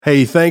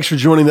Hey, thanks for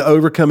joining the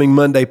Overcoming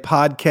Monday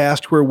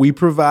podcast, where we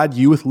provide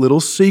you with little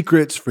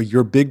secrets for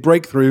your big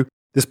breakthrough.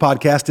 This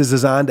podcast is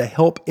designed to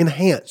help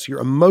enhance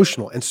your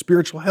emotional and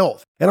spiritual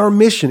health. And our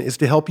mission is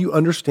to help you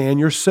understand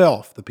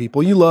yourself, the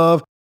people you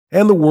love,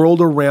 and the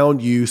world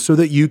around you so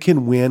that you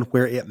can win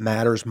where it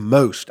matters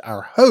most.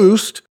 Our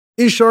host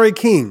is Shari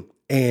King,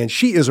 and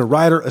she is a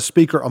writer, a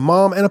speaker, a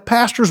mom, and a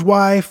pastor's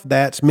wife.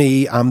 That's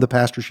me. I'm the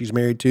pastor she's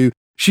married to.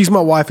 She's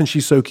my wife, and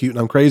she's so cute, and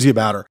I'm crazy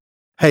about her.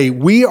 Hey,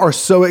 we are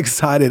so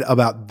excited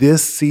about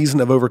this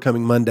season of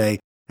Overcoming Monday.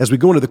 As we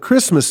go into the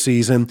Christmas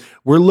season,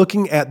 we're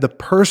looking at the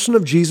person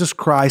of Jesus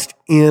Christ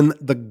in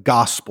the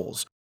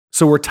Gospels.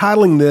 So we're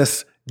titling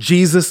this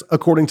Jesus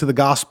According to the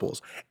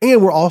Gospels.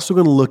 And we're also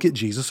going to look at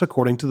Jesus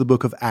according to the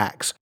book of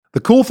Acts. The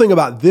cool thing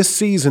about this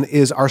season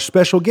is our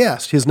special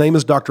guest. His name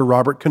is Dr.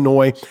 Robert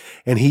Kanoy,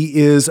 and he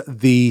is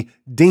the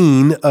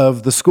dean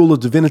of the School of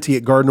Divinity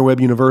at Gardner-Webb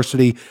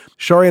University.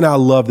 Shari and I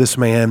love this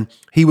man.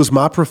 He was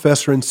my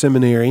professor in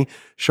seminary.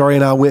 Shari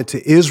and I went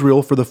to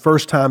Israel for the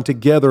first time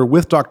together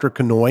with Dr.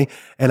 Kanoy,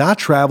 and I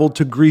traveled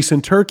to Greece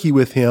and Turkey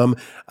with him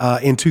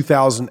in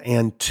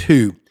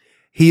 2002.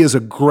 He is a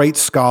great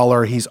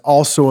scholar. He's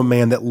also a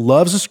man that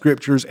loves the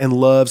scriptures and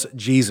loves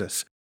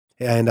Jesus.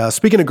 And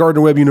speaking of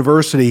Gardner-Webb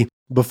University,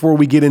 before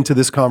we get into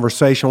this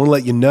conversation, I want to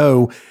let you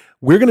know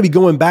we're going to be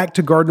going back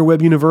to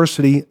Gardner-Webb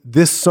University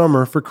this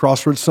summer for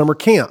Crossroads Summer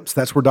Camps.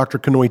 That's where Dr.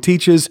 Kanoy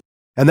teaches,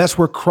 and that's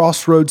where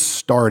Crossroads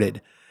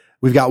started.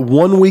 We've got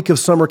 1 week of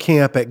summer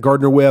camp at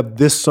Gardner-Webb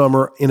this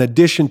summer, in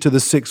addition to the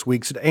 6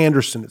 weeks at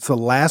Anderson. It's the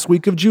last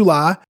week of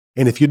July,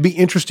 and if you'd be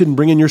interested in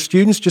bringing your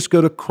students, just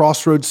go to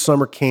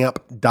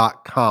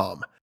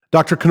crossroadssummercamp.com.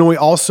 Dr. Kanoy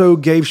also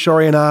gave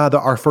Shari and I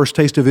our first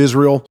taste of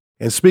Israel.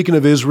 And speaking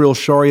of Israel,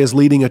 Shari is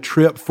leading a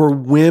trip for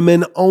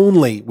women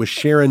only with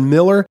Sharon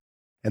Miller.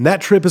 And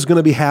that trip is going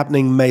to be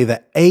happening May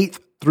the 8th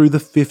through the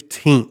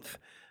 15th.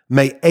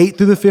 May 8th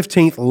through the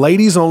 15th,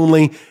 ladies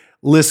only.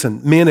 Listen,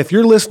 men, if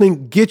you're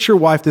listening, get your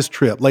wife this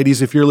trip.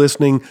 Ladies, if you're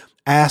listening,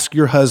 ask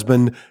your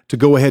husband to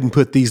go ahead and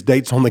put these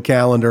dates on the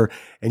calendar.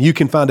 And you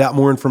can find out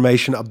more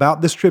information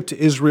about this trip to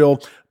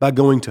Israel by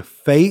going to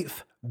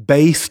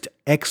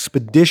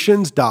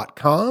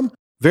faithbasedexpeditions.com.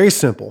 Very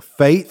simple,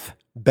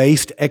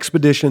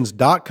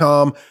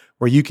 faithbasedexpeditions.com,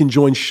 where you can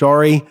join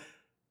Shari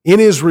in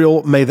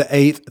Israel May the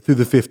 8th through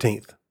the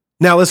 15th.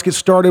 Now let's get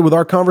started with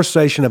our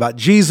conversation about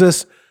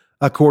Jesus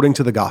according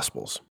to the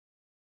Gospels.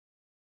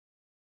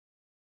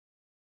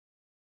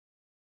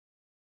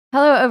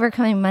 Hello,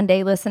 Overcoming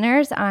Monday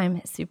listeners.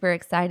 I'm super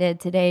excited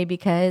today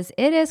because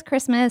it is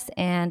Christmas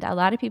and a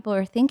lot of people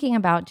are thinking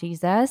about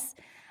Jesus.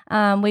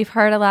 We've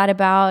heard a lot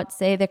about,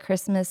 say, the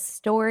Christmas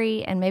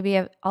story, and maybe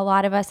a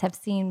lot of us have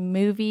seen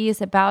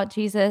movies about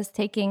Jesus,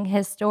 taking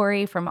his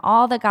story from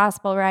all the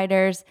gospel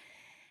writers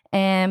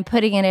and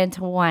putting it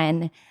into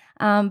one.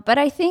 But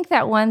I think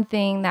that one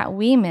thing that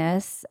we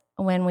miss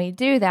when we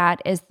do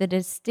that is the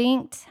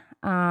distinct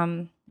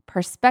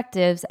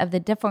perspectives of the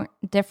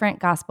different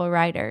gospel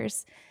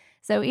writers.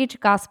 So each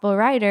gospel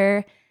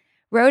writer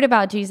wrote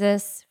about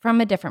Jesus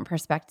from a different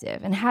perspective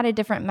and had a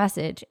different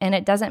message. And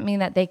it doesn't mean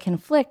that they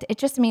conflict. It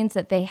just means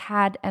that they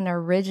had an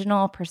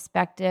original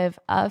perspective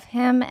of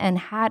him and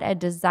had a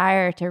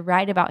desire to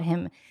write about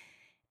him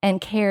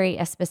and carry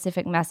a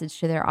specific message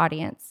to their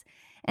audience.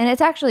 And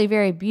it's actually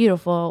very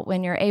beautiful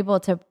when you're able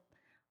to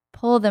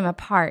pull them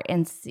apart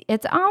and see.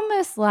 It's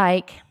almost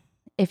like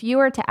if you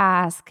were to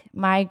ask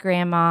my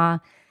grandma,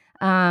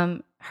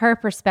 her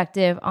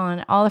perspective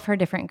on all of her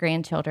different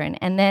grandchildren,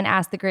 and then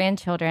ask the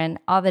grandchildren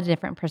all the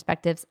different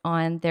perspectives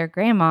on their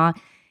grandma,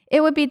 it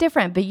would be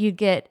different, but you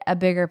get a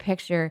bigger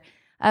picture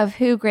of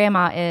who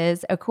grandma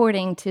is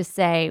according to,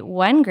 say,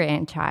 one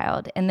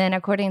grandchild, and then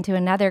according to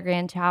another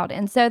grandchild.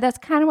 And so that's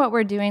kind of what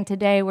we're doing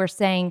today. We're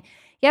saying,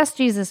 yes,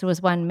 Jesus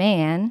was one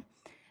man,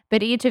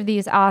 but each of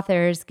these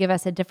authors give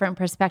us a different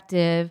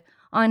perspective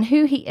on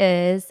who he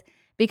is,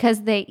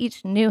 because they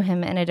each knew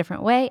him in a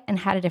different way and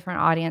had a different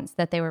audience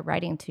that they were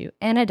writing to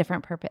and a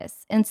different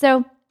purpose. And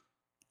so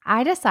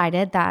I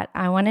decided that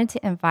I wanted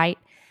to invite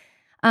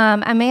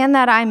a man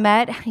that I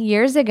met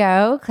years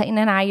ago. Clayton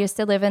and I used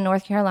to live in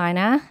North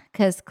Carolina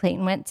because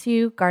Clayton went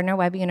to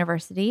Gardner-Webb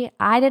University.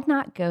 I did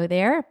not go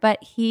there,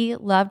 but he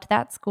loved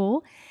that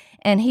school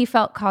and he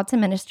felt called to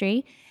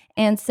ministry.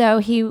 And so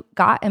he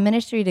got a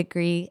ministry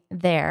degree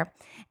there.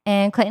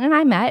 And Clayton and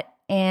I met.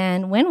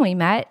 And when we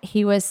met,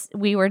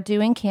 we were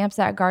doing camps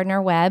at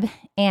Gardner-Webb,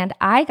 and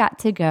I got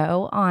to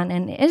go on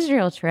an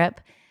Israel trip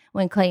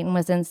when Clayton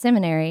was in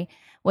seminary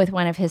with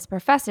one of his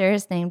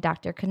professors named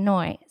Dr.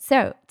 Kanoy.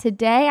 So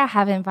today I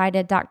have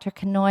invited Dr.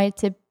 Kanoy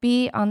to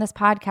be on this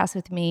podcast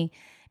with me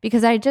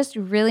because I just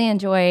really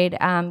enjoyed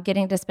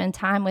getting to spend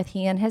time with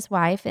he and his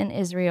wife in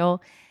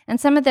Israel,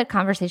 and some of the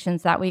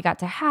conversations that we got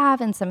to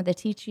have and some of the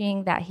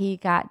teaching that he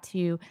got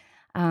to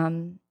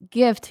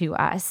give to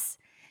us.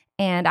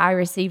 And I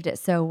received it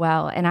so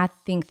well. And I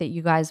think that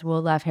you guys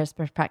will love his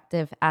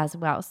perspective as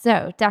well.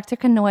 So, Dr.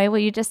 Kanoy, will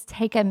you just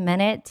take a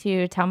minute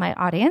to tell my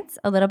audience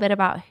a little bit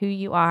about who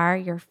you are,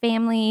 your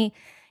family,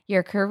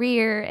 your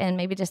career, and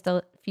maybe just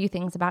a few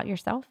things about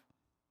yourself?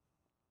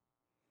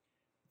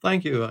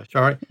 Thank you,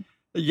 Shari.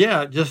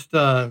 Yeah, just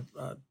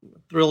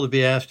thrilled to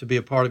be asked to be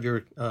a part of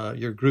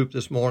your group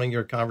this morning,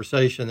 your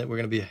conversation that we're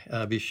going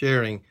to be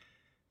sharing.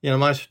 You know,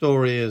 my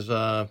story is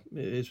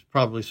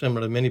probably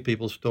similar to many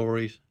people's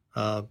stories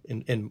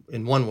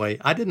in one way.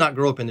 I did not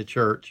grow up in the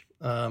church.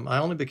 I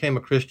only became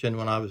a Christian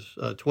when I was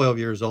 12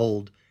 years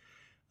old.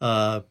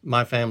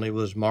 My family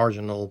was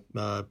marginal,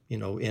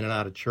 in and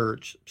out of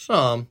church.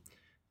 Some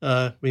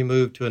we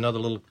moved to another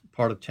little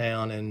part of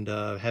town, and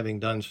having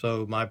done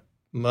so, my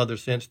mother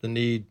sensed the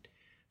need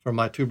for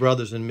my two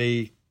brothers and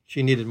me.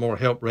 She needed more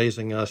help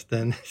raising us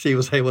than she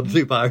was able to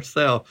do by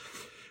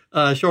herself.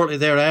 Shortly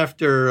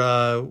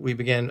thereafter, we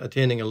began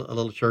attending a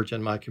little church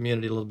in my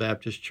community, a little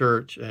Baptist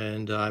church,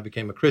 and I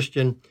became a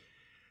Christian.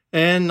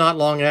 And not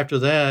long after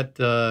that,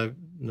 the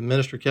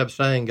minister kept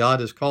saying,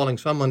 God is calling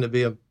someone to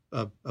be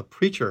a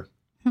preacher.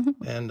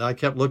 And I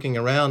kept looking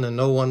around, and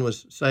no one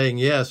was saying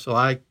yes, so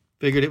I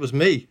figured it was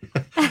me.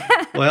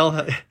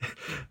 Well,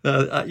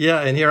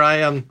 and here I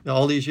am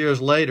all these years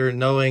later,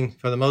 knowing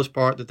for the most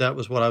part that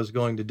was what I was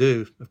going to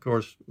do. Of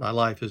course, my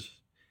life has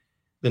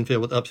been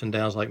filled with ups and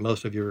downs like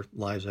most of your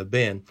lives have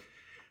been.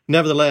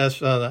 Nevertheless,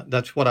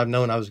 that's what I've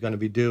known I was going to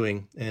be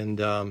doing. And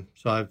so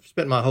I've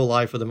spent my whole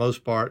life, for the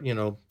most part,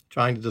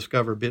 trying to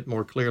discover a bit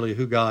more clearly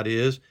who God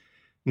is,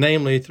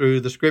 namely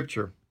through the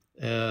Scripture.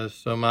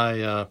 So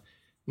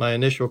my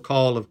initial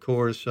call, of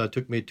course,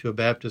 took me to a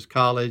Baptist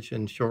college,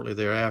 and shortly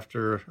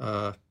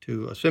thereafter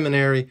to a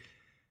seminary.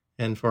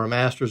 And for a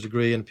master's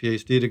degree and a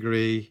PhD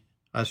degree,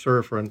 I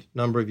served for a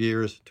number of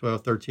years,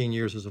 12, 13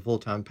 years as a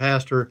full-time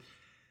pastor.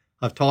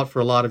 I've taught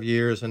for a lot of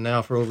years, and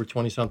now for over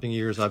 20-something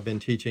years, I've been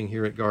teaching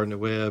here at Gardner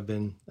Webb,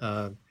 and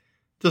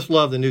just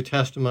love the New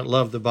Testament,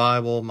 love the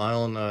Bible. My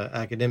own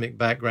academic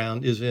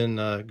background is in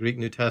Greek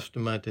New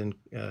Testament and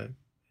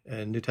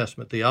New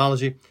Testament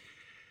theology.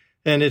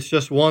 And it's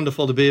just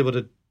wonderful to be able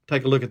to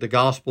take a look at the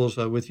Gospels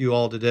with you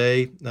all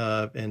today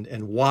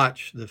and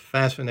watch the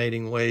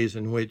fascinating ways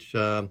in which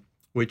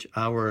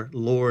our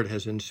Lord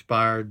has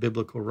inspired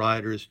biblical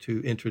writers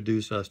to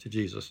introduce us to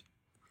Jesus.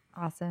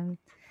 Awesome.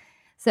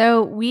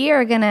 So we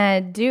are going to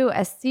do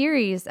a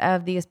series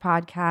of these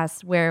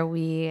podcasts where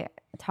we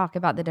talk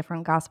about the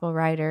different gospel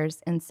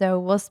writers. And so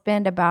we'll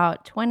spend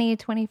about 20,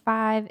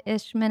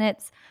 25-ish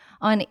minutes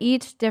on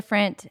each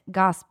different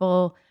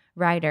gospel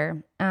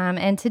writer.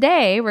 And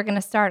today we're going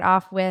to start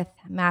off with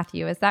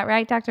Matthew. Is that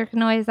right, Dr.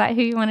 Kanoy? Is that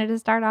who you wanted to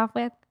start off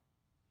with?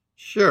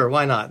 Sure,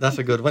 why not? That's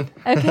a good one.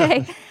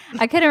 Okay.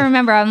 I couldn't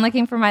remember. I'm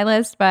looking for my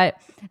list, but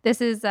this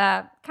is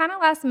kind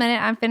of last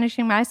minute. I'm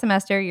finishing my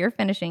semester. You're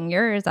finishing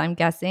yours, I'm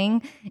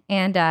guessing.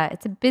 And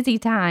it's a busy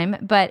time.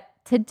 But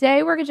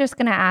today we're just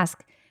going to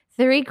ask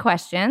 3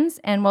 questions,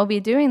 and we'll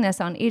be doing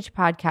this on each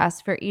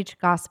podcast for each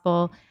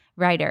gospel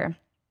writer.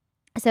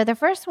 So the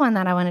first one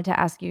that I wanted to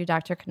ask you,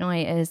 Dr.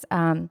 Kanoy, is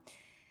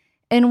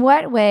in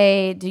what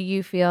way do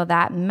you feel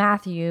that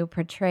Matthew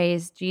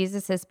portrays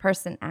Jesus'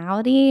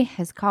 personality,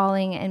 his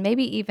calling, and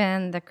maybe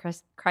even the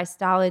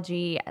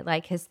Christology,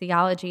 like his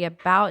theology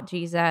about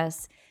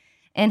Jesus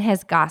in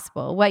his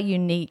gospel? What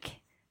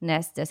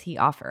uniqueness does he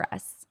offer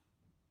us?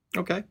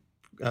 Okay,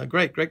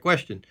 great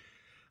question.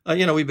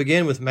 We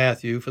begin with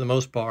Matthew for the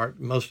most part.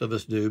 Most of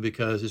us do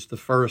because it's the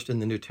first in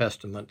the New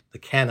Testament, the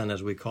canon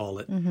as we call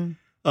it. Mm-hmm.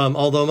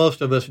 Although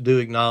most of us do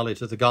acknowledge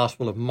that the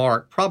Gospel of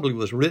Mark probably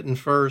was written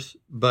first,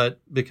 but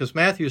because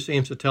Matthew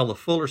seems to tell the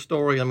fuller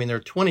story, there are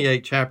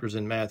 28 chapters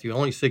in Matthew,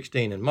 only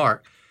 16 in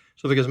Mark.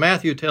 So because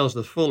Matthew tells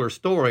the fuller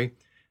story,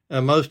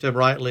 most have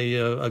rightly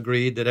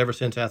agreed that ever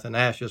since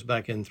Athanasius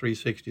back in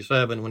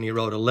 367, when he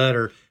wrote a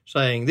letter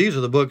saying, these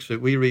are the books that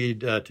we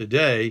read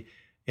today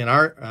in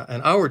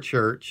our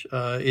church,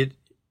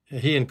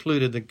 he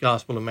included the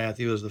Gospel of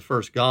Matthew as the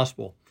first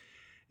gospel.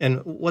 And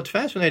what's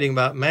fascinating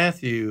about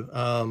Matthew,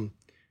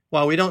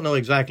 while we don't know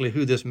exactly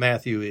who this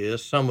Matthew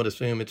is, some would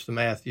assume it's the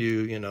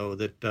Matthew,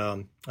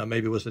 that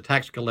maybe was the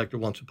tax collector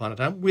once upon a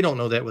time. We don't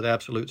know that with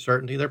absolute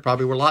certainty. There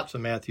probably were lots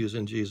of Matthews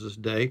in Jesus'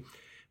 day,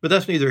 but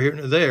that's neither here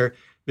nor there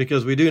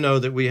because we do know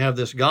that we have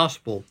this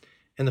gospel.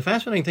 And the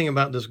fascinating thing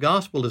about this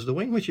gospel is the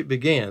way in which it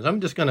begins.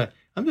 I'm just going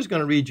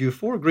to read you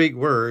 4 Greek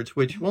words,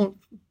 which won't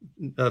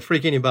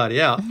freak anybody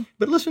out.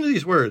 But listen to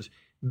these words: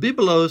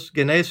 Biblos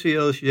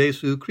genesios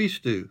Jesu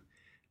Christou.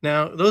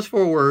 Now, those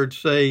 4 words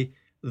say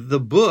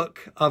the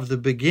book of the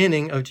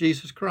beginning of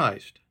Jesus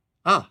Christ.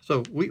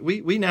 So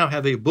we now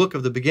have a book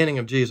of the beginning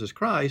of Jesus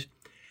Christ,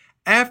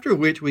 after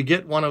which we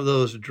get one of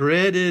those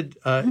dreaded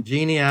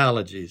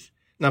genealogies.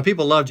 Now,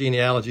 people love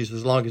genealogies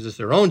as long as it's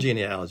their own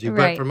genealogy,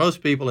 right. But for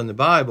most people in the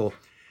Bible,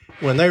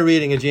 when they're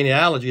reading a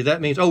genealogy,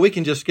 that means, we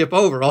can just skip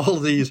over all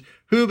of these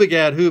who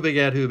begat, who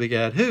begat, who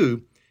begat,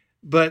 who.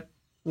 But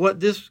what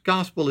this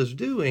gospel is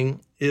doing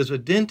is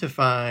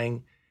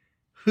identifying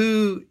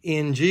who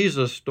in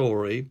Jesus'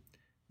 story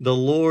the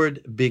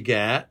Lord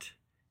begat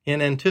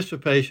in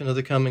anticipation of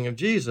the coming of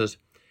Jesus.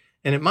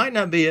 And it might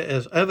not be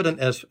as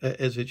evident as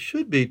it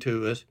should be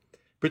to us,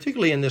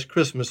 particularly in this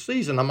Christmas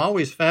season. I'm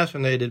always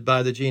fascinated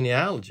by the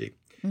genealogy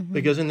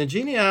because in the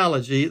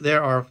genealogy,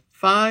 there are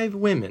 5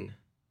 women,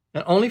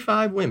 and only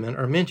 5 women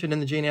are mentioned in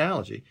the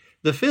genealogy.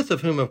 The fifth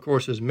of whom, of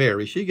course, is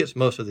Mary. She gets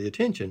most of the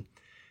attention.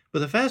 But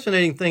the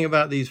fascinating thing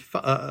about these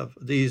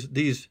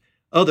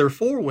other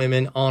four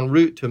women en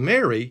route to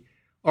Mary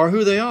are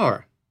who they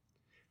are.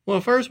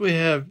 Well, first we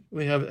have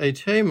a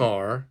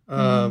Tamar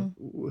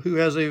who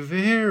has a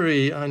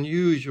very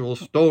unusual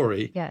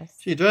story. Yes.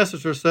 She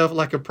dresses herself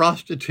like a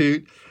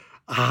prostitute.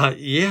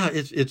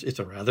 It's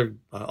a rather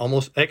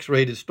almost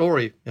X-rated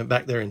story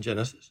back there in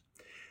Genesis.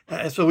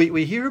 So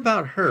we hear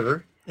about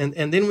her, and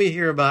then we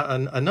hear about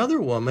another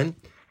woman.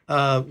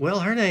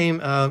 Her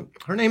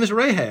name is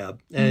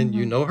Rahab, and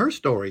you know her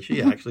story.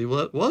 She actually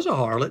was a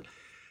harlot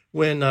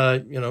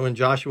when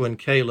Joshua and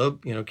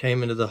Caleb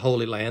came into the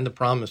Holy Land, the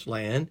Promised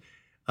Land.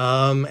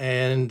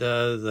 And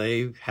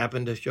they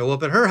happened to show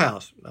up at her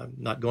house. I'm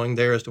not going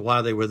there as to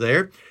why they were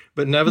there,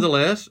 but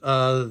nevertheless,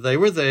 they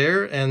were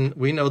there, and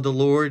we know the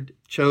Lord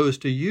chose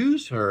to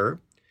use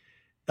her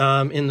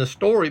in the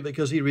story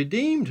because he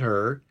redeemed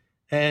her,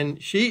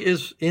 and she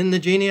is in the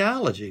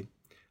genealogy,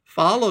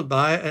 followed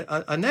by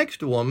a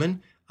next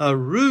woman,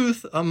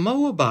 Ruth, a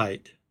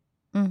Moabite.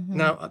 Mm-hmm.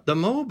 Now, the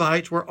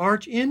Moabites were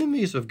arch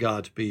enemies of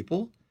God's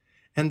people.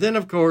 And then,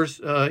 of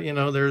course,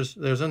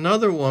 there's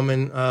another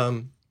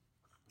woman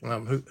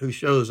who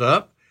shows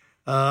up.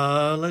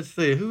 Let's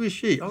see, who is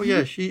she? Oh,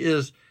 yeah, she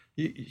is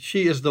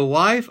the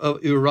wife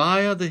of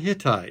Uriah the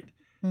Hittite.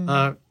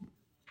 Mm-hmm.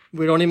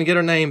 We don't even get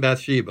her name,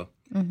 Bathsheba.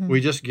 Mm-hmm.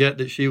 We just get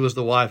that she was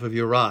the wife of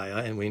Uriah,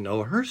 and we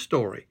know her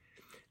story.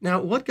 Now,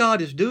 what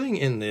God is doing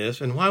in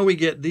this, and why we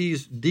get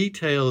these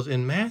details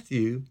in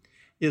Matthew,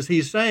 is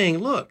he's saying,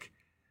 look,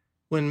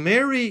 when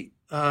Mary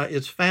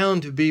is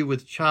found to be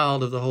with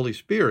child of the Holy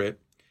Spirit,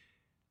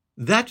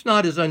 that's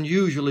not as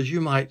unusual as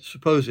you might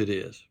suppose it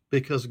is,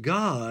 because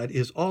God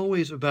is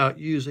always about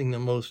using the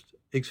most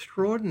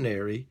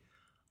extraordinary,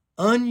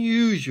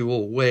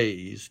 unusual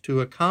ways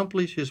to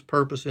accomplish his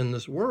purpose in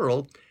this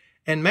world.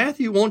 And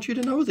Matthew wants you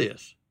to know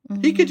this.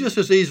 Mm-hmm. He could just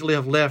as easily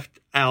have left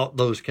out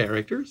those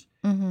characters,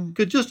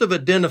 could just have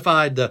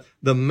identified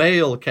the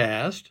male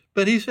cast,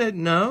 but he said,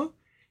 no,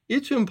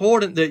 it's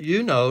important that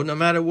you know, no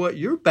matter what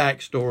your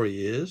backstory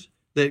is,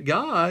 that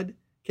God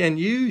can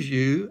use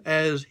you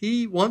as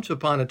he once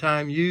upon a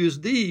time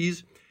used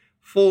these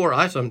four.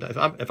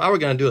 If I were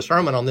going to do a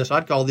sermon on this,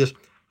 I'd call this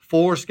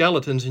four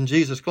skeletons in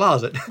Jesus'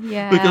 closet.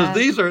 Yeah. Because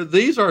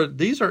these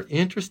are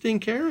interesting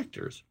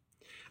characters.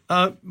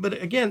 But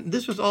again,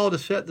 this is all to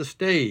set the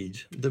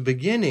stage, the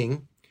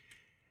beginning.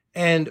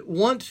 And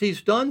once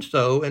he's done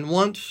so, and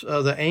once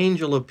the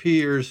angel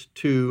appears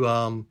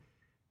to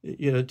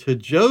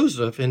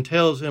Joseph and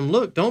tells him,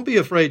 "Look, don't be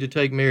afraid to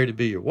take Mary to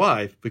be your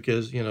wife,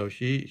 because she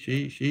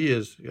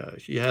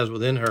has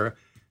within her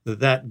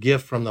that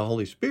gift from the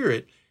Holy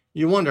Spirit."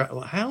 You wonder,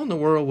 well, how in the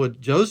world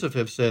would Joseph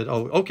have said,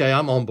 "Oh, okay,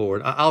 I'm on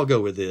board. I'll go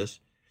with this"?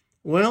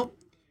 Well,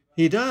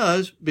 he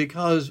does,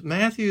 because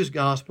Matthew's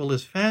gospel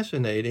is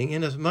fascinating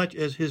in as much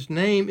as his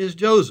name is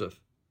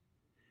Joseph.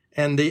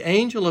 And the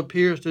angel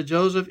appears to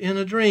Joseph in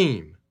a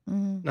dream.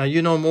 Mm-hmm. Now,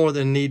 you no more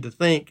than need to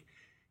think,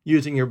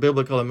 using your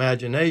biblical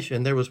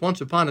imagination, there was once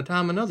upon a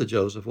time another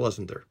Joseph,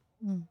 wasn't there?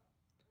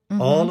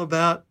 Mm-hmm. All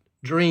about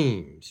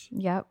dreams.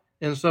 Yep.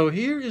 And so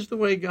here is the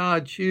way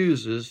God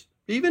chooses,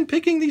 even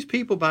picking these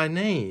people by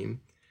name,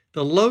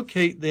 to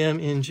locate them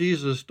in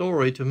Jesus'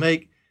 story to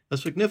make a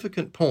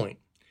significant point.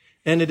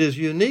 And it is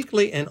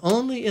uniquely and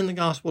only in the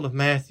Gospel of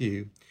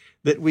Matthew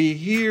that we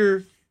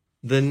hear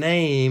the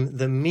name,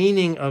 the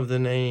meaning of the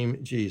name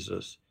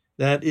Jesus.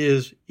 That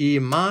is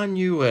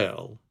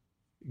Emmanuel,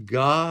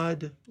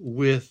 God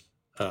with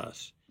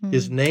us. Mm-hmm.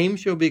 His name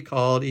shall be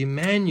called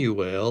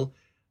Emmanuel,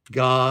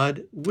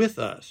 God with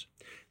us.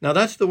 Now,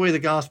 that's the way the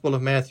Gospel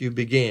of Matthew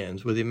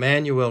begins, with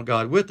Emmanuel,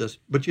 God with us.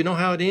 But you know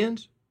how it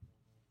ends?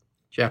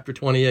 Chapter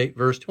 28,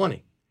 verse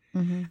 20.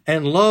 Mm-hmm.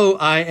 And lo,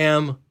 I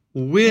am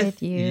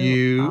with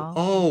you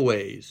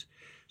always.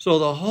 So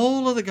the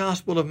whole of the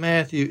Gospel of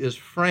Matthew is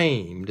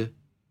framed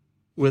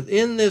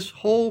within this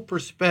whole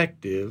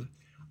perspective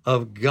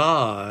of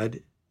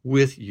God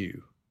with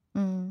you.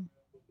 Mm.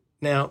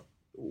 Now,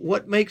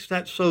 what makes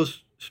that so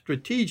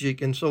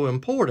strategic and so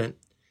important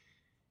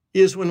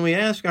is when we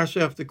ask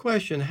ourselves the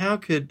question, how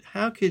could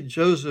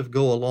Joseph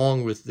go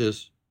along with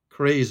this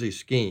crazy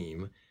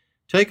scheme,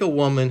 take a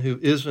woman who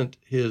isn't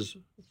his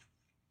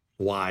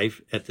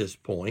wife at this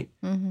point,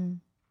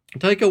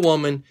 take a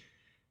woman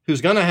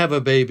who's going to have a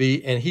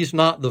baby and he's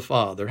not the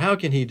father? How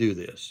can he do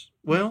this?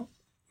 Well,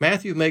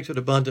 Matthew makes it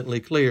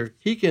abundantly clear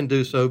he can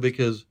do so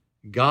because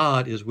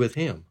God is with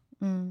him.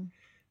 Mm.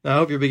 Now, I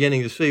hope you're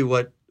beginning to see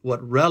what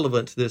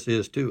relevance this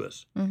is to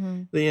us.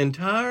 Mm-hmm. The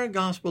entire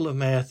Gospel of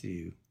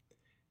Matthew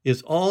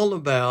is all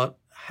about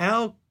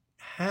how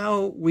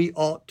we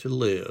ought to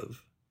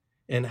live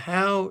and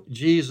how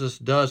Jesus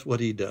does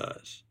what he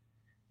does.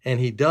 And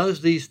he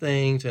does these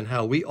things and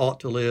how we ought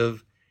to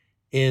live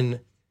in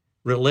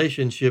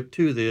relationship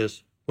to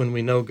this when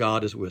we know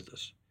God is with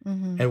us.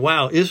 Mm-hmm. And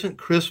wow, isn't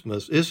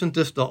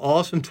this the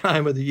awesome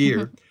time of the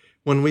year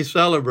when we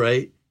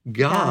celebrate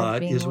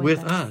God is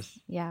with us?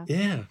 Yeah.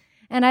 Yeah.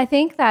 And I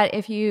think that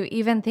if you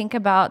even think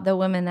about the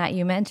women that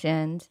you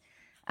mentioned,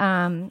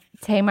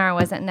 Tamar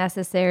wasn't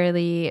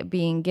necessarily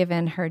being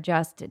given her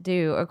just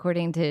due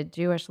according to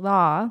Jewish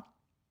law.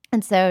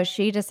 And so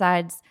she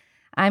decides,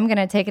 I'm going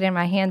to take it in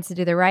my hands to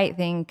do the right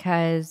thing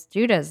because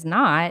Judah's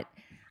not.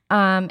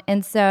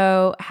 And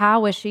so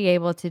how was she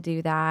able to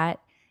do that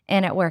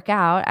and it work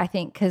out? I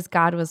think because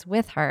God was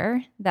with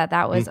her,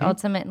 that was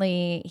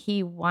ultimately,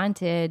 he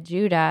wanted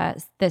Judah,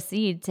 his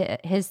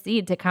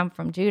seed to come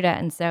from Judah.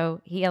 And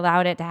so he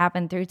allowed it to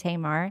happen through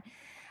Tamar.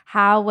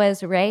 How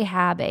was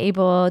Rahab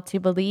able to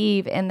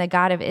believe in the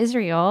God of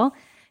Israel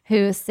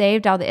who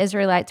saved all the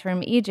Israelites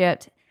from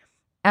Egypt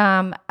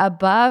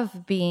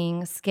above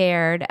being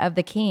scared of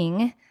the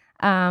king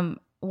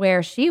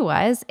where she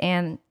was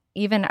and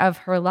even of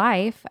her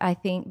life, I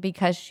think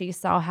because she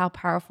saw how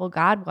powerful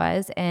God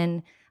was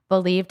and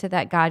believed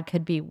that God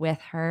could be with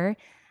her.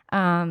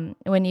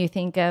 When you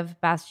think of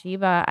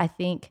Bathsheba, I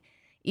think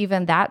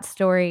even that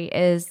story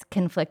is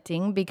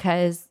conflicting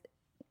because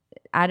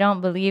I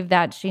don't believe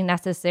that she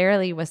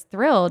necessarily was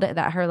thrilled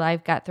that her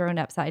life got thrown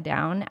upside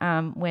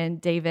down when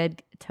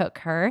David took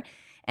her.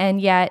 And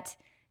yet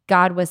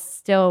God was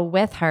still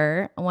with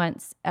her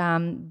once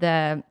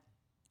her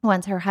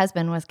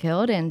husband was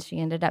killed and she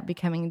ended up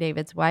becoming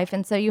David's wife.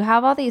 And so you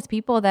have all these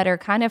people that are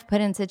kind of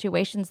put in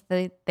situations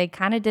that they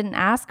kind of didn't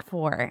ask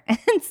for.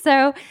 And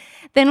so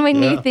then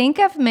when you think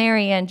of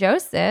Mary and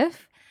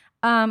Joseph,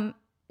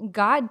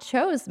 God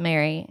chose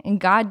Mary and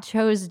God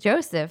chose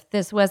Joseph.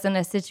 This wasn't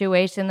a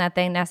situation that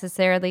they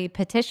necessarily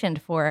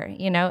petitioned for.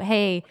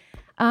 Hey,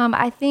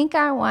 I think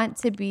I want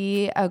to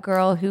be a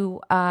girl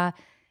who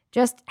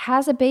just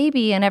has a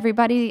baby and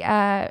everybody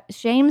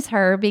shames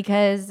her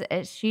because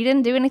she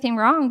didn't do anything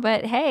wrong.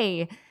 But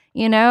hey,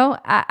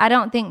 I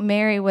don't think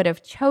Mary would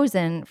have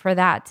chosen for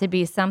that to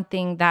be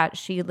something that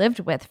she lived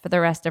with for the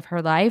rest of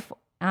her life.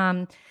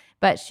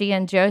 But she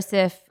and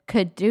Joseph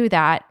could do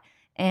that.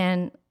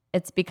 And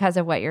it's because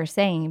of what you're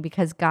saying,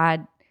 because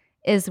God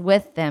is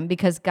with them,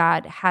 because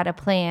God had a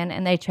plan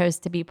and they chose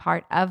to be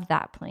part of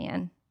that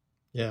plan.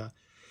 Yeah.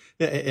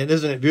 And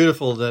isn't it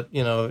beautiful that,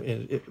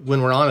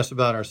 when we're honest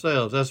about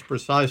ourselves, that's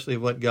precisely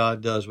what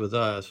God does with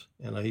us.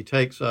 He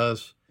takes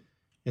us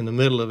in the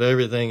middle of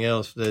everything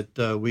else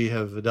that we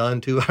have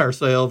done to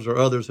ourselves or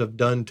others have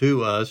done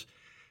to us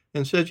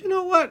and says, you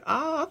know what,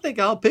 I think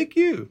I'll pick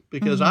you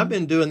because I've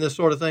been doing this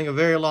sort of thing a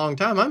very long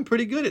time. I'm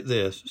pretty good at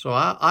this. So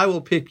I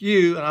will pick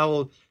you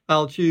and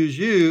I'll choose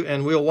you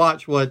and we'll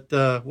watch what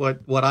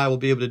I will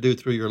be able to do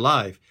through your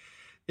life.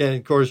 And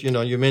of course,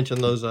 you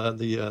mentioned those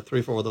the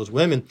 3-4 of those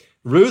women.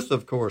 Ruth,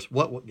 of course,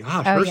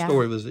 her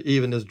story was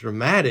even as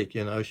dramatic.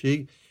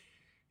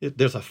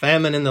 There's a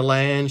famine in the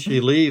land. She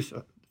leaves.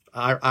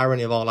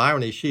 Irony of all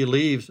irony, she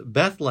leaves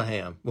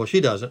Bethlehem. Well,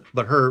 she doesn't,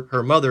 but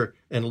her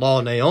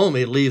mother-in-law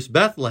Naomi leaves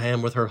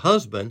Bethlehem with her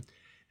husband.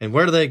 And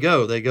where do they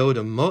go? They go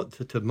to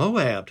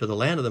Moab, to the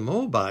land of the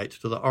Moabites,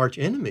 to the arch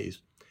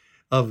enemies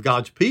of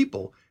God's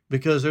people,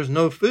 because there's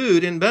no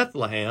food in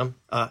Bethlehem.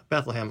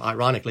 Bethlehem,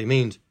 ironically,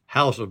 means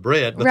house of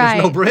bread, but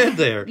there's no bread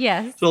there.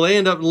 Yes. So they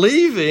end up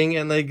leaving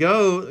and they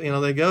go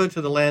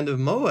to the land of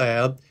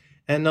Moab,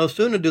 and no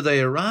sooner do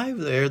they arrive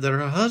there than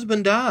her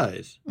husband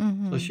dies.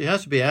 So she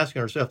has to be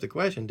asking herself the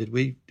question, did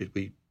we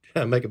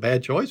make a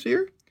bad choice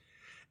here?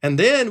 And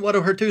then what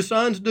do her 2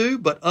 sons do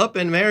but up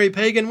and marry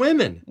pagan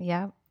women?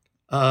 Yeah.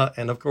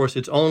 And of course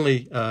it's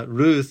only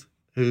Ruth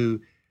who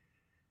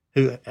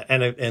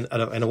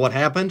what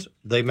happens?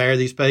 They marry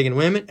these pagan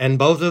women and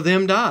both of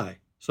them die.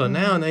 So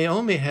now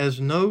Naomi has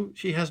no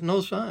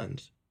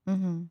sons.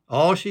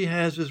 All she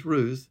has is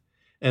Ruth.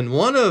 And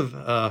one of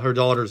her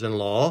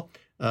daughters-in-law,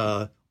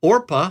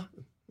 Orpah,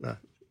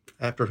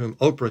 after whom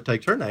Oprah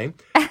takes her name,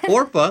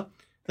 Orpah,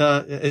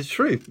 it's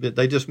true.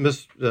 They just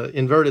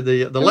inverted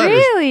the letters.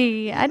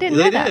 Really? I didn't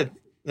know that. They did.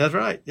 That's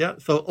right. Yeah.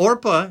 So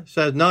Orpah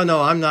says,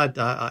 no, I'm not.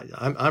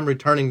 I'm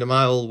returning to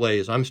my old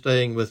ways. I'm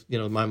staying with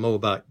my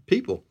Moabite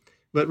people.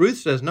 But Ruth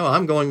says, no,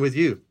 I'm going with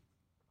you.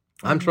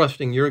 I'm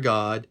trusting your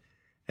God.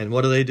 And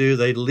what do?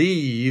 They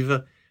leave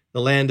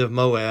the land of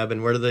Moab,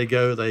 and where do they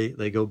go?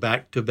 They go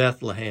back to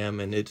Bethlehem,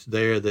 and it's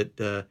there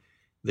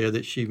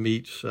that she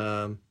meets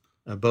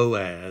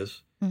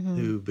Boaz,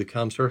 who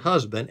becomes her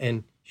husband,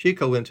 and she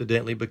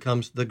coincidentally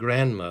becomes the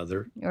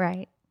grandmother.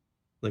 Right.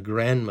 The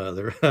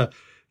grandmother.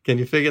 Can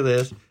you figure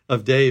this?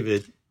 Of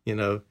David,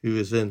 who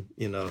is in,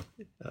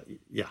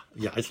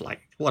 it's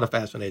like, what a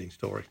fascinating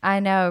story. I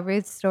know.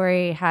 Ruth's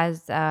story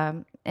has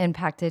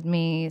impacted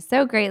me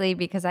so greatly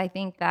because I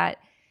think that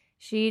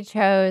she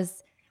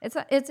chose.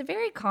 It's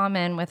very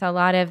common with a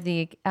lot of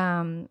the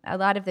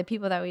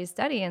people that we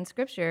study in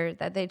Scripture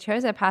that they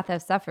chose a path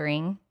of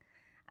suffering,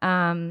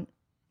 and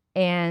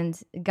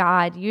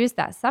God used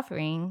that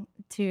suffering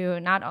to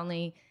not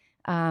only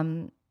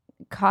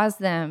cause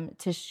them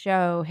to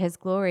show His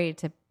glory,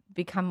 to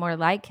become more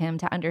like Him,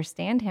 to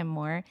understand Him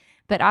more,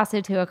 but also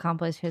to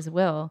accomplish His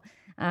will.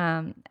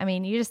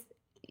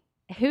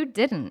 Who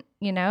didn't?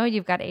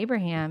 You've got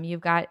Abraham,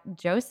 you've got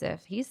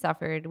Joseph. He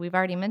suffered. We've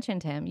already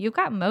mentioned him. You've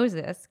got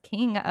Moses,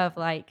 king of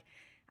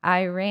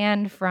I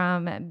ran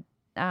from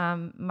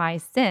my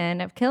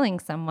sin of killing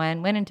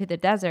someone, went into the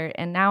desert,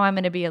 and now I'm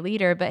going to be a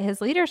leader. But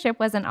his leadership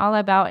wasn't all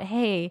about,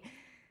 hey,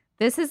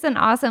 this is an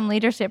awesome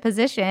leadership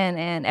position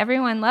and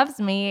everyone loves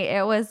me.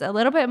 It was a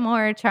little bit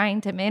more trying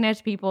to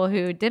manage people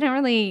who didn't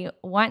really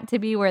want to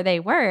be where they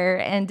were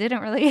and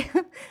didn't really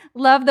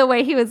love the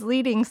way he was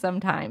leading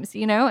sometimes,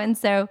 And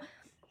so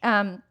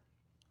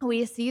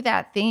we see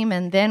that theme,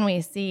 and then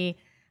we see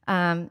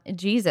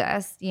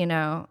Jesus,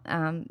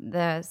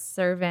 the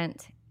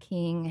servant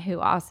king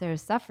who also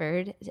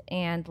suffered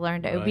and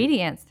learned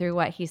obedience through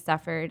what he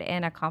suffered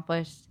and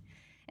accomplished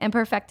and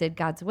perfected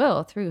God's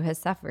will through his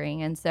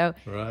suffering. And so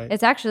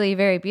it's actually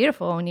very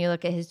beautiful when you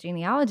look at his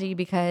genealogy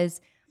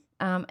because,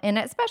 and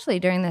especially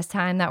during this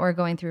time that we're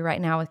going through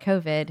right now with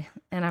COVID,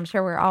 and I'm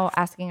sure we're all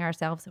asking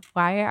ourselves,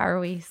 why are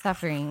we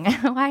suffering?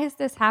 Why is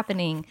this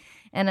happening?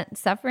 And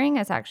suffering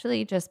is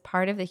actually just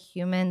part of the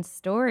human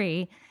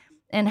story,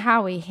 and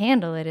how we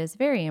handle it is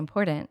very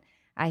important,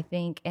 I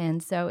think.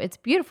 And so it's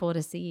beautiful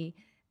to see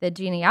the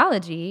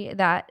genealogy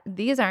that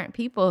these aren't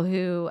people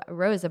who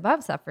rose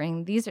above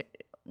suffering. These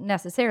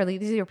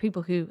are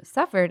people who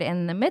suffered, and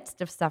in the midst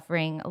of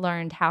suffering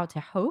learned how to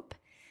hope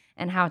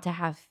and how to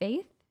have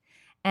faith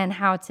and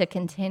how to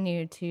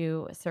continue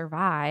to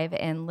survive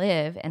and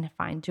live and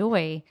find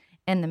joy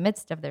in the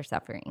midst of their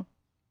suffering.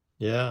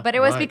 Yeah. But it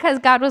was because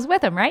God was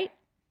with them, right?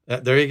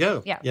 There you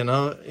go. Yeah.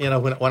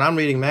 When I'm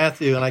reading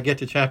Matthew and I get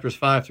to chapters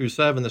 5 through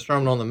 7, the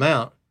Sermon on the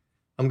Mount,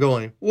 I'm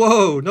going,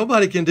 whoa,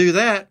 nobody can do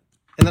that.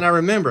 And then I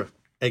remember,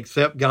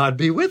 except God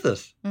be with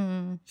us.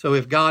 Mm. So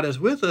if God is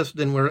with us,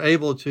 then we're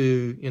able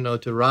to,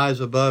 to rise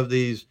above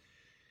these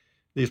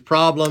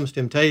problems,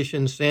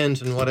 temptations,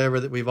 sins, and whatever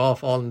that we've all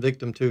fallen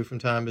victim to from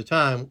time to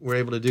time. We're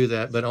able to do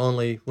that, but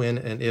only when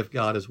and if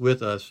God is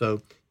with us.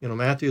 So,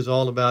 Matthew is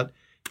all about,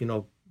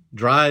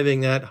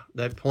 driving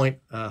that point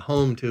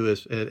home to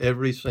us at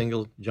every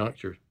single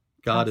juncture.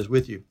 God is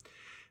with you.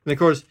 And of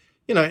course,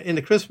 in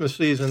the Christmas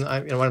season,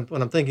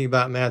 when I'm thinking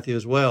about Matthew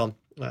as well,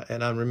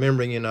 and I'm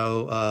remembering,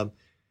 and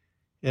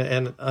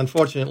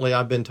unfortunately,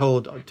 I've been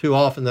told too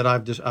often that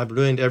I've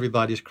ruined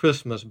everybody's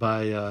Christmas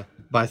by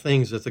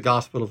things that the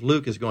Gospel of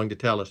Luke is going to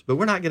tell us. But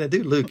we're not going to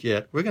do Luke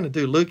yet. We're going to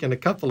do Luke in a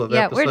couple of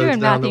episodes we're doing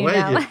down Matthew the way.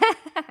 Now.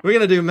 We're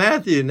going to do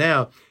Matthew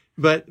now.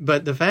 But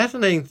the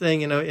fascinating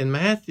thing, in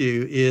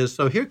Matthew is,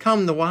 so here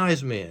come the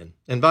wise men.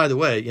 And by the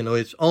way,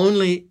 it's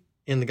only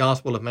in the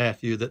Gospel of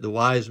Matthew that the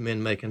wise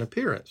men make an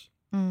appearance,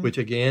 which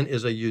again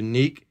is a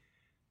unique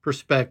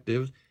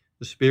perspective.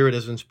 The Spirit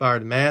has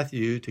inspired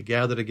Matthew to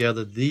gather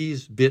together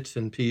these bits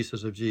and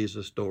pieces of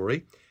Jesus'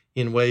 story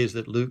in ways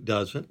that Luke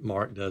doesn't,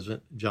 Mark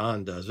doesn't,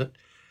 John doesn't,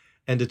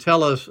 and to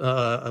tell us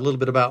a little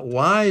bit about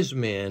wise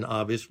men,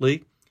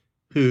 obviously,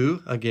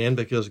 who, again,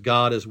 because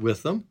God is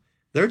with them,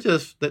 they're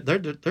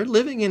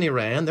living in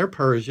Iran. They're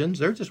Persians.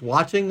 They're just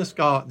watching the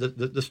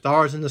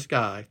stars in the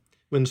sky,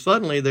 when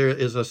suddenly there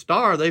is a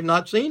star they've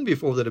not seen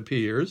before that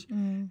appears,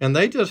 and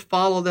they just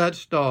follow that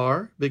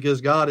star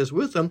because God is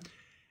with them.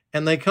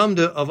 And they come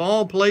to, of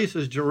all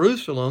places,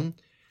 Jerusalem,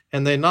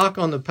 and they knock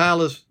on the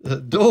palace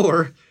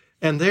door,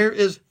 and there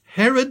is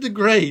Herod the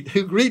Great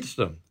who greets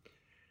them.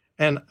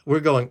 And we're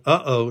going,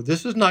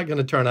 this is not going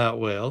to turn out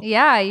well.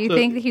 Yeah, you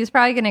think that he was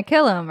probably going to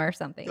kill him or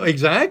something.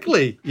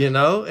 Exactly,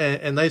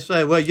 and they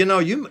say, well,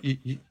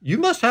 you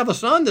must have a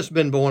son that's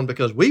been born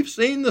because we've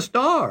seen the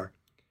star.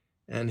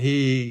 And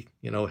he,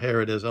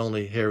 Herod, as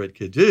only Herod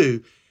could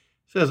do,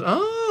 says,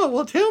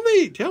 well, tell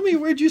me,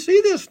 where'd you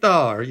see this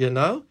star,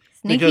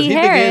 Sneaky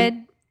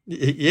Herod.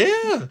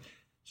 Yeah.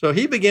 So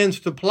he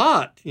begins to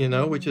plot,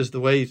 which is the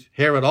way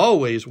Herod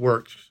always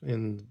works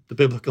in the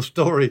biblical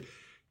story.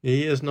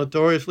 He is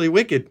notoriously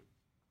wicked.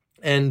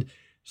 And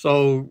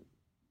so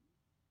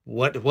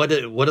what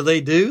do they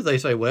do? They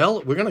say,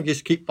 well, we're going to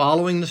just keep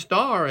following the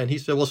star. And he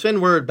said, well,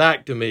 send word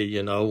back to me,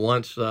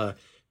 once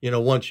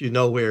you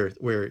know where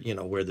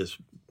this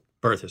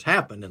birth has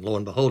happened. And lo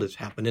and behold, it's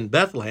happened in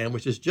Bethlehem,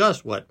 which is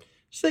just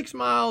 6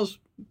 miles,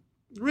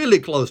 really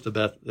close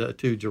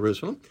to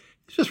Jerusalem.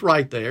 It's just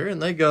right there.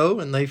 And they go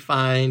and they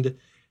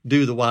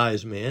do the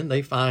wise men.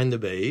 They find the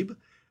babe,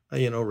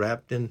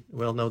 wrapped in,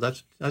 well, no,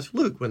 that's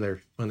Luke when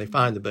they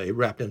find the babe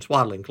wrapped in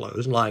swaddling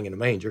clothes and lying in a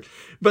manger.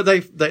 But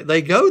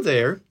they go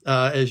there,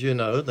 as you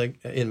know,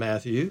 in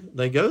Matthew,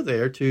 they go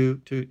there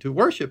to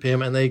worship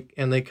him, and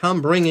they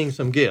come bringing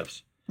some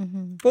gifts.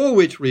 Mm-hmm. For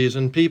which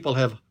reason people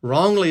have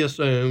wrongly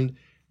assumed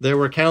there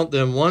were, count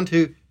them, 1,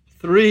 2,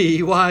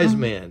 3 wise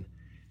men.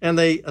 And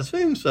they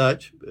assume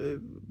such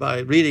by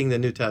reading the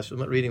New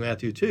Testament, reading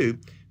Matthew 2,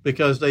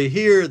 because they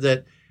hear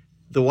that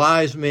the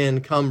wise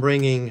men come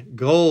bringing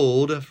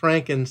gold,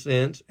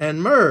 frankincense,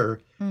 and myrrh.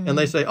 Mm-hmm. And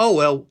they say, oh,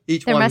 well,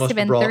 each one must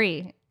have brought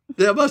 3.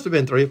 There must have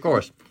been 3, of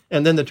course.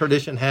 And then the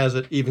tradition has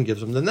it, even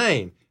gives them the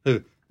name,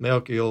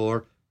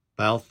 Melchior,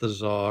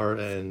 Balthazar,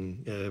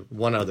 and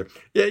one other.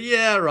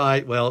 Yeah,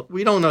 right. Well,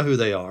 we don't know who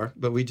they are,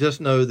 but we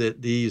just know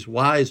that these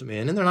wise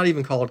men, and they're not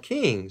even called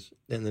kings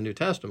in the New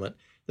Testament,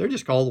 they're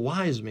just called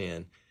wise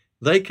men.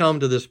 They come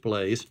to this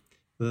place.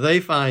 They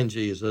find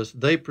Jesus.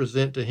 They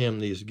present to him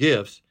these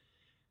gifts.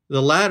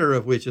 the latter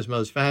of which is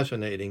most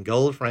fascinating: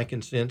 gold,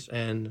 frankincense,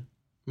 and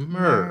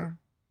myrrh.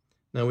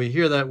 Now we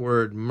hear that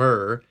word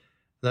myrrh.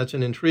 That's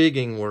an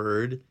intriguing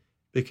word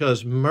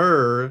because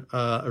myrrh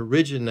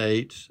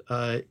originates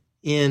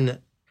in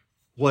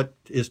what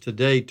is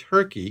today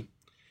Turkey,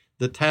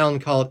 the town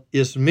called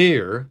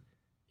Izmir.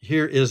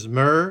 Here is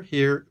myrrh,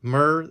 here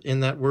myrrh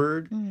in that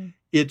word.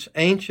 It's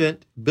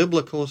ancient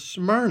biblical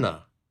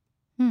Smyrna.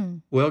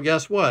 Well,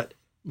 guess what?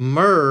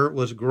 Myrrh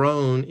was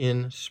grown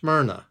in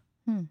Smyrna.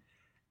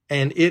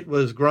 And it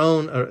was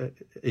grown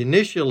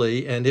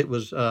initially, and it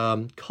was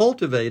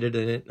cultivated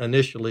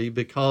initially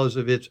because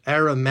of its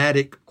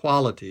aromatic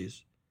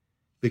qualities,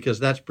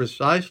 because that's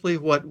precisely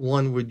what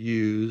one would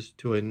use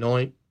to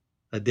anoint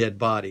a dead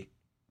body.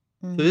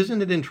 So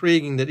isn't it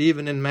intriguing that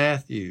even in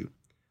Matthew,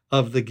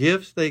 of the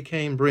gifts they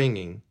came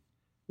bringing,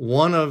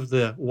 one of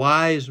the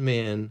wise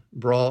men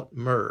brought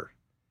myrrh.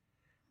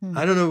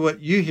 I don't know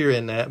what you hear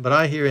in that, but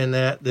I hear in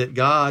that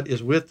God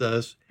is with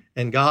us,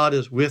 and God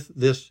is with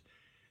this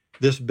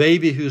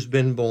baby who's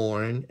been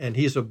born, and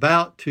he's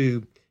about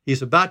to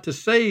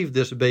save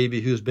this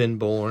baby who's been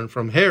born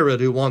from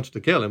Herod, who wants to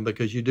kill him,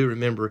 because you do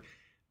remember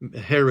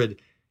Herod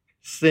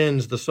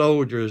sends the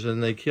soldiers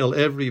and they kill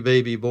every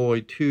baby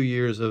boy 2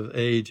 years of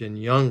age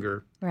and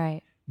younger.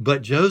 Right.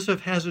 But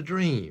Joseph has a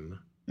dream.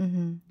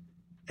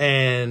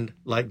 And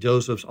like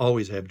Joseph's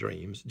always have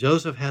dreams,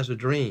 Joseph has a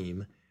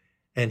dream,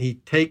 and he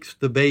takes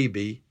the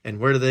baby, and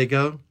where do they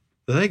go?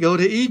 They go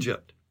to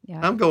Egypt.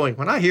 Yeah. I'm going,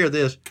 when I hear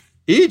this,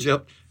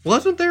 Egypt,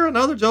 wasn't there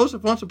another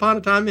Joseph once upon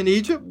a time in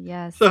Egypt?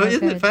 Yes. So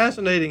isn't it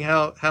fascinating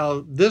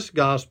how this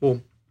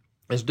gospel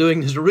is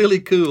doing this really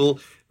cool,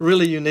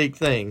 really unique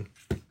thing?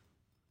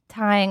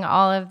 Tying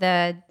all of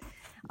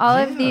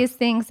these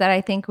things that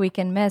I think we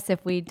can miss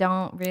if we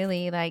don't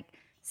really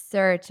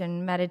search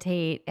and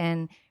meditate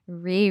and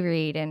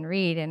reread and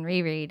read and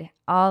reread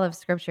all of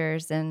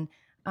scriptures. And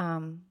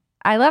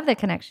I love the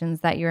connections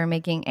that you were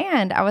making.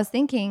 And I was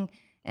thinking,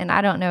 and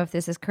I don't know if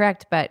this is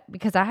correct, but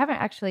because I haven't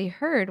actually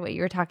heard what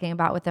you were talking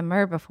about with the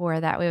myrrh before,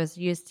 that was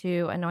used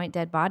to anoint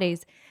dead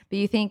bodies. But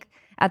you think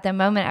at the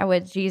moment at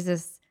which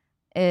Jesus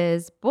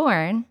is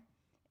born,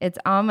 it's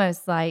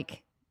almost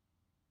like,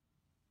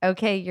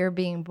 okay, you're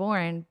being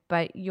born,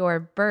 but your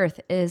birth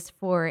is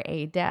for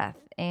a death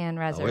and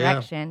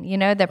resurrection. You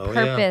know, the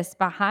purpose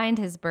behind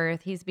his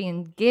birth, he's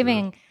being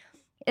giving.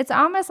 It's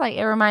almost like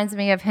it reminds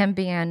me of him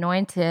being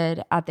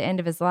anointed at the end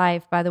of his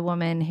life by the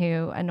woman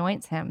who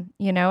anoints him,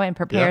 and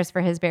prepares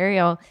for his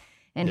burial.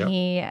 And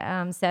he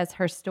says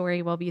her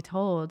story will be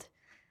told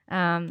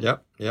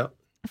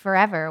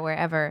forever,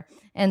 wherever.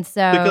 And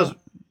so...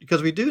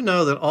 Because we do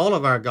know that all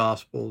of our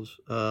Gospels,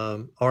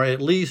 or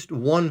at least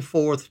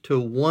 1/4 to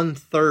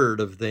 1/3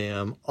 of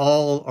them,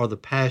 all are the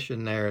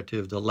passion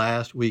narrative, the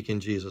last week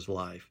in Jesus'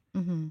 life.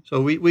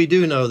 So we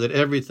do know that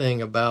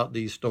everything about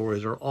these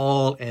stories are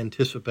all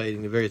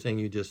anticipating the very thing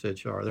you just said,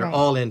 Char. They're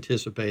all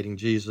anticipating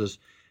Jesus'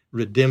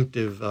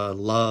 redemptive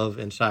love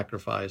and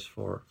sacrifice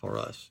for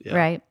us. Yeah.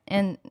 Right.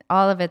 And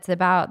all of it's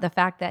about the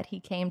fact that he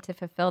came to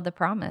fulfill the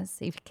promise.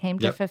 He came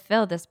to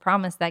fulfill this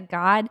promise that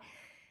God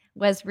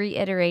was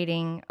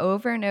reiterating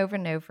over and over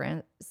and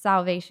over: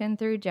 salvation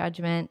through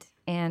judgment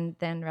and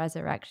then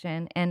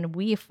resurrection. And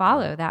we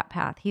follow that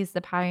path. He's the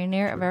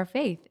pioneer of our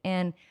faith.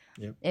 And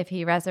if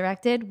he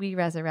resurrected, we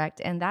resurrect.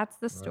 And that's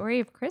the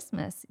story of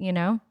Christmas,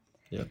 Yeah.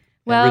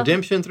 Well, and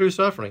redemption through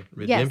suffering.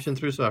 Redemption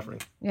through suffering.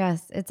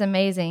 Yes, it's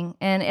amazing.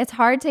 And it's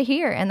hard to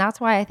hear. And that's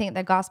why I think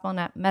the gospel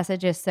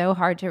message is so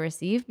hard to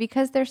receive,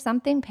 because there's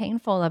something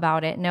painful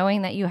about it,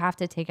 knowing that you have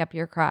to take up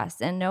your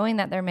cross, and knowing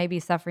that there may be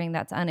suffering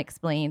that's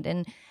unexplained,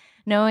 and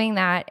knowing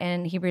that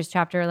in Hebrews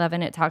chapter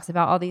 11, it talks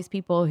about all these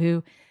people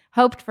who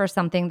hoped for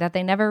something that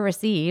they never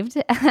received,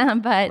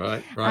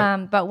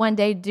 but one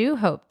day do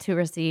hope to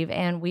receive,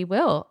 and we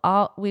will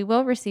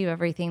receive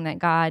everything that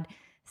God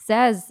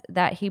says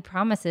that he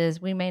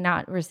promises. We may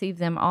not receive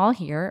them all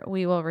here.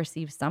 We will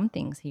receive some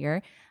things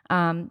here,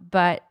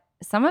 but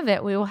some of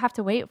it we will have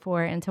to wait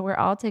for until we're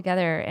all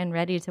together and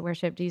ready to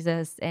worship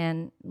Jesus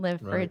and live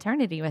for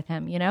eternity with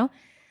him,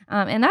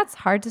 and that's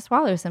hard to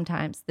swallow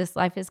sometimes. This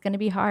life is going to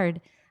be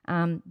hard.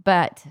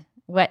 But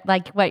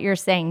what you're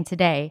saying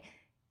today,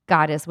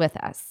 God is with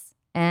us.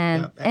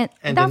 And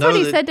that's what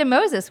he said to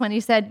Moses when he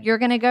said, you're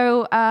going to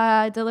go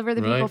deliver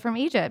the people from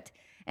Egypt.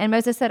 And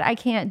Moses said, I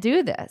can't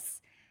do this.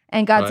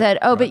 And God said,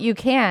 but you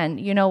can.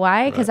 You know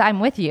why? Because I'm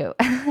with you.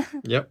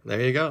 Yep.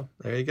 There you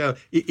go.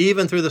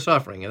 Even through the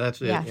suffering. And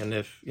that's it. Yeah. And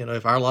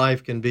if our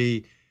life can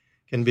be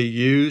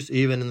used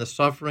even in the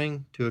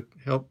suffering to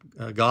help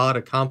God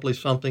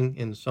accomplish something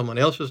in someone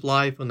else's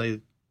life when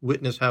they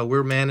witness how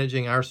we're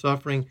managing our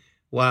suffering.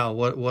 Wow,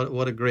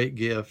 what a great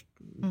gift.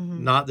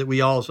 Not that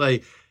we all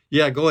say,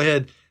 yeah, go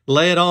ahead,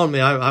 lay it on me.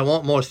 I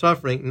want more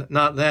suffering.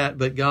 Not that,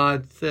 but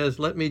God says,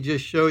 let me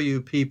just show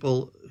you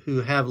people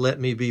who have let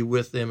me be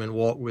with them and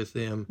walk with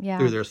them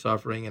through their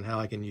suffering, and how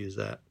I can use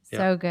that. Yeah.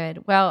 So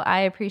good. Well,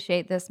 I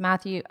appreciate this,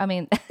 Matthew.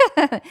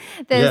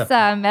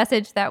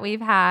 Message that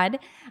we've had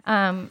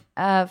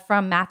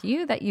from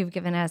Matthew, that you've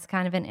given us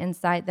kind of an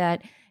insight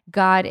that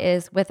God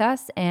is with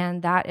us,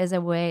 and that is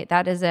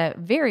a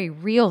very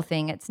real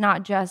thing. It's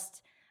not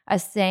just a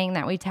saying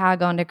that we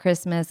tag onto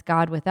Christmas,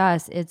 God with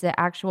us. It's an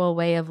actual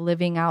way of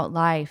living out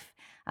life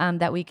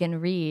that we can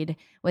read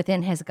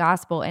within his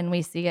gospel. And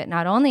we see it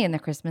not only in the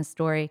Christmas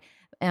story,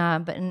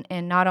 and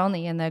not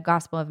only in the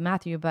Gospel of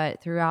Matthew,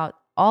 but throughout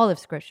all of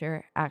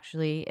Scripture.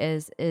 Actually,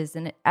 is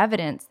an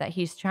evidence that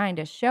he's trying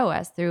to show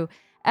us through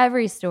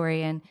every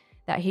story, and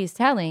that he's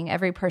telling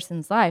every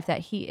person's life that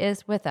he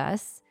is with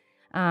us,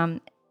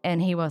 and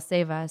he will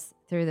save us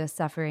through this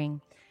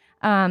suffering.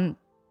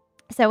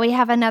 So we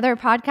have another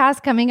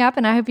podcast coming up,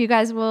 and I hope you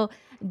guys will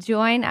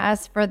join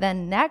us for the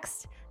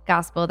next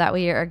gospel that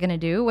we are going to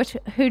do.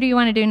 Who do you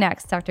want to do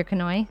next, Dr.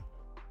 Kanoy?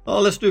 Oh,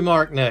 let's do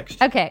Mark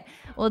next. Okay,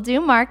 we'll do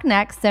Mark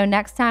next. So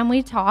next time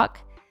we talk,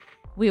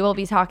 we will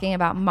be talking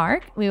about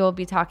Mark. We will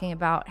be talking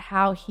about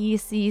how he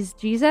sees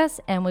Jesus,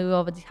 and we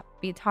will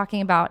be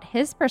talking about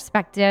his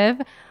perspective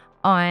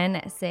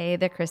on, say,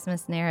 the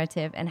Christmas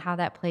narrative and how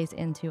that plays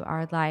into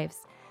our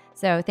lives.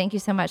 So thank you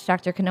so much,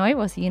 Dr. Kanoy.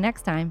 We'll see you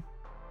next time.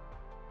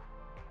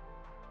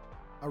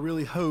 I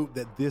really hope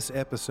that this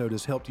episode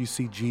has helped you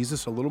see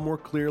Jesus a little more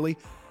clearly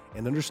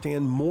and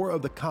understand more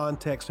of the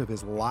context of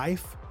his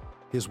life,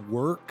 his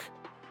work,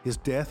 his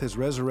death, his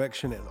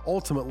resurrection, and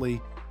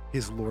ultimately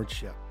his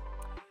lordship.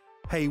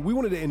 Hey, we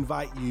wanted to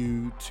invite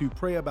you to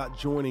pray about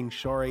joining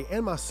Shari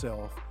and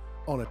myself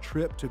on a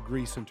trip to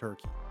Greece and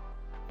Turkey.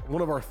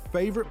 One of our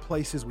favorite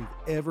places we've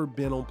ever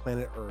been on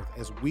planet Earth,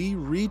 as we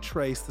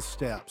retrace the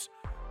steps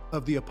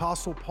of the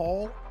Apostle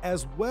Paul,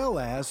 as well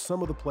as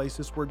some of the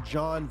places where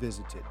John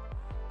visited.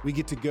 We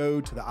get to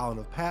go to the island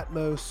of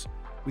Patmos.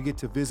 We get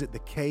to visit the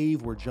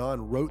cave where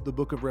John wrote the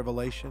book of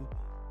Revelation.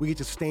 We get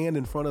to stand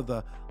in front of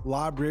the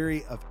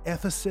library of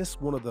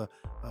Ephesus, one of the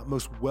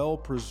most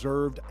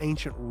well-preserved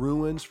ancient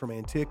ruins from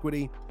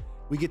antiquity.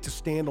 We get to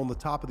stand on the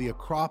top of the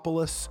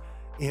Acropolis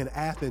in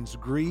Athens,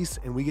 Greece,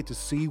 and we get to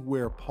see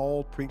where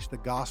Paul preached the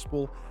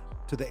gospel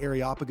to the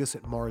Areopagus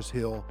at Mars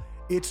Hill.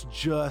 It's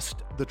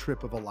just the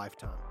trip of a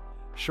lifetime.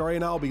 Shari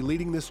and I will be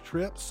leading this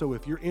trip, so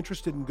if you're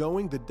interested in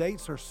going, the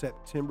dates are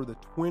September the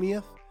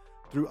 20th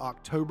through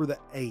October the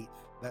 8th.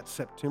 That's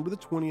September the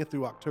 20th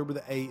through October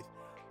the 8th,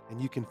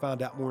 and you can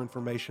find out more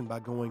information by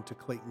going to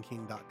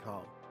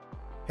ClaytonKing.com.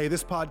 Hey,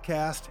 this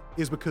podcast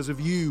is because of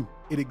you.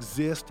 It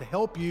exists to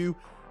help you,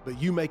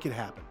 but you make it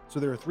happen. So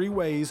there are 3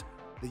 ways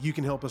that you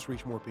can help us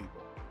reach more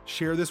people.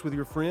 Share this with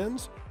your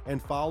friends and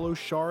follow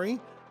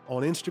Shari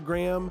on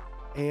Instagram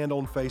and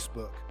on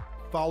Facebook.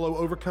 Follow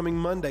Overcoming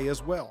Monday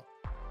as well.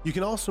 You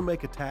can also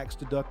make a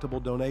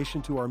tax-deductible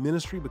donation to our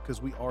ministry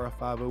because we are a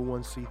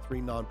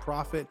 501c3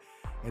 nonprofit,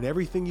 and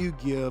everything you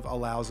give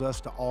allows us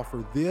to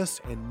offer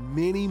this and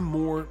many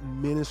more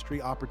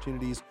ministry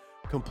opportunities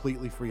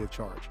completely free of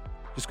charge.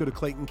 Just go to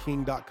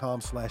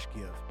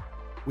ClaytonKing.com/give.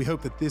 We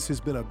hope that this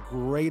has been a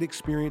great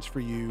experience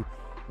for you,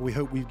 and we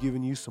hope we've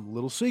given you some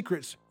little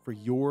secrets for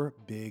your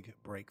big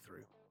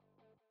breakthrough.